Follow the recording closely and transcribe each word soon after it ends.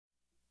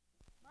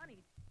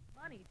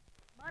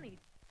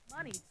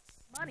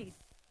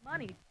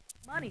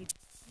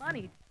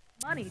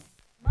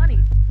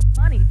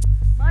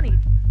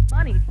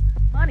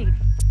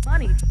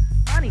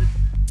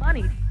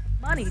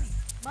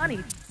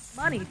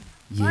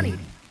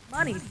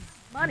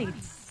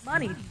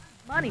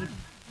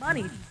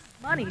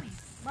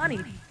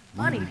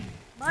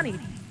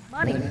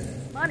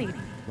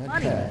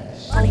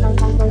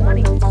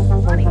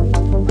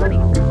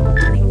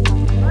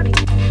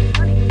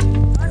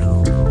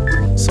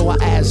So I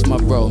asked my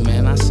bro,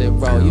 man, I said,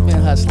 bro, you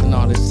been hustling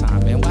all this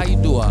time, man. Why you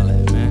do all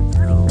that, man?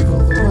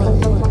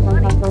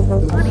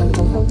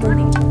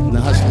 And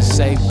the hustler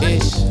say,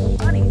 ish.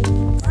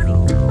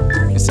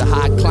 It's a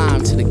high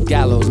climb to the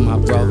gallows, my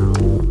bro.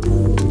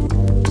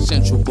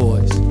 Central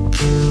boys.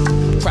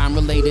 Crime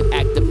related,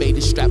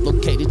 activated, strap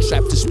located,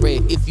 trap to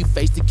spread. If you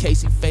face the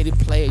case, you faded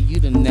player,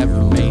 you'd have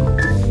never made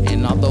it.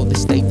 And although the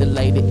state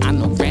delayed it, I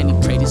know Granny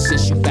prayed it.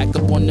 Since you back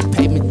up on the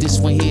pavement, this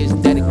one here is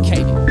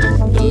dedicated.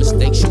 The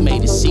mistakes you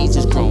made, the seeds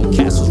is grown,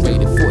 castles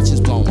raided,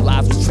 fortunes blown,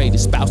 lives was traded,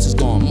 spouses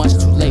gone, much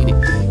too late.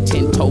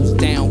 10 toes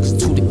down, cause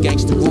to the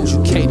gangster rules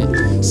you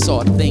catered.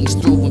 Saw things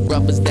through when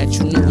brothers that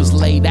you knew was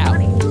laid out.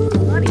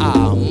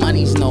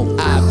 Money's no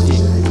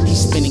object.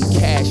 He's spending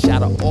cash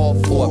out of all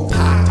four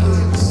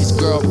pockets. His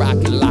girl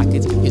rockin'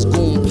 lockets, his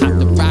goon pop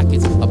the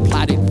rockets.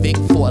 Applauded Vic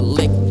for a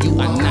lick, you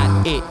are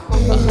not it.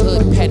 A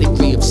hood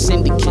pedigree of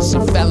syndicates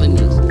and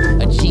felonies.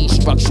 A G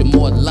structure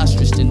more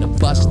lustrous than the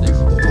busters.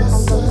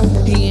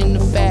 He in the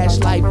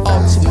fast life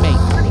ultimate.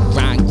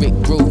 Grind,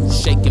 grit, groove,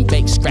 shake and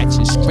bake,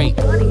 scratching straight.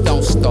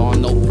 Don't star,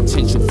 no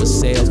potential for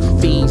sales.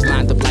 Fiends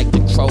lined up like the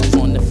crows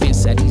on the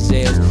fence at these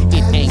L's.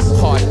 It ain't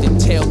hard to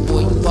tell,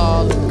 boy, you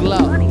all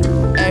aglow.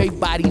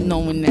 Everybody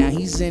knowing now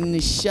he's in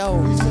the show.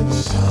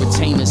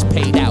 Retainers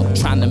paid out,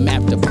 trying to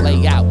map the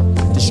play out.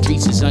 The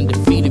streets is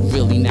undefeated,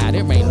 really now,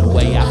 there ain't no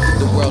way out.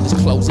 The world is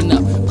closing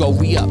up, go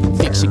re-up,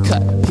 fix your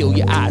cut, peel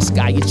your eyes,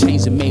 sky your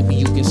chains, and maybe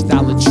you can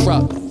style a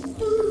truck.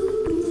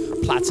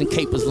 Plots and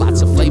capers,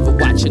 lots of flavor,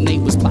 watch your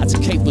neighbors, plots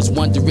and capers,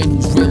 wondering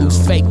who's real,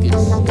 who's fakers.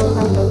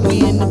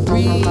 We in the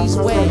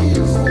breezeway,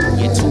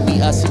 yeah, to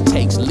be us it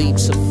takes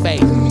leaps of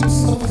faith.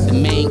 The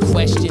main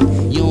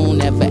question, you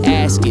don't ever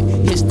ask it,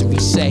 history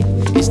say,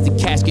 it's the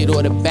casket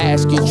or the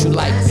basket, you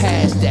like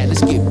past that,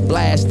 let's get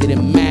blasted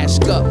and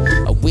mask up.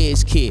 A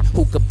whiz kid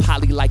who could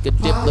poly like a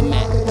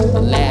diplomat,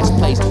 the last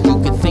place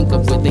you could think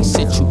of where they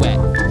sit you at.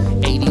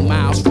 80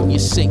 miles from your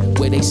sink,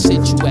 where they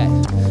sit you at.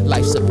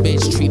 Life's a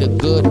bitch, treat her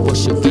good or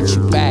she'll get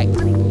you back.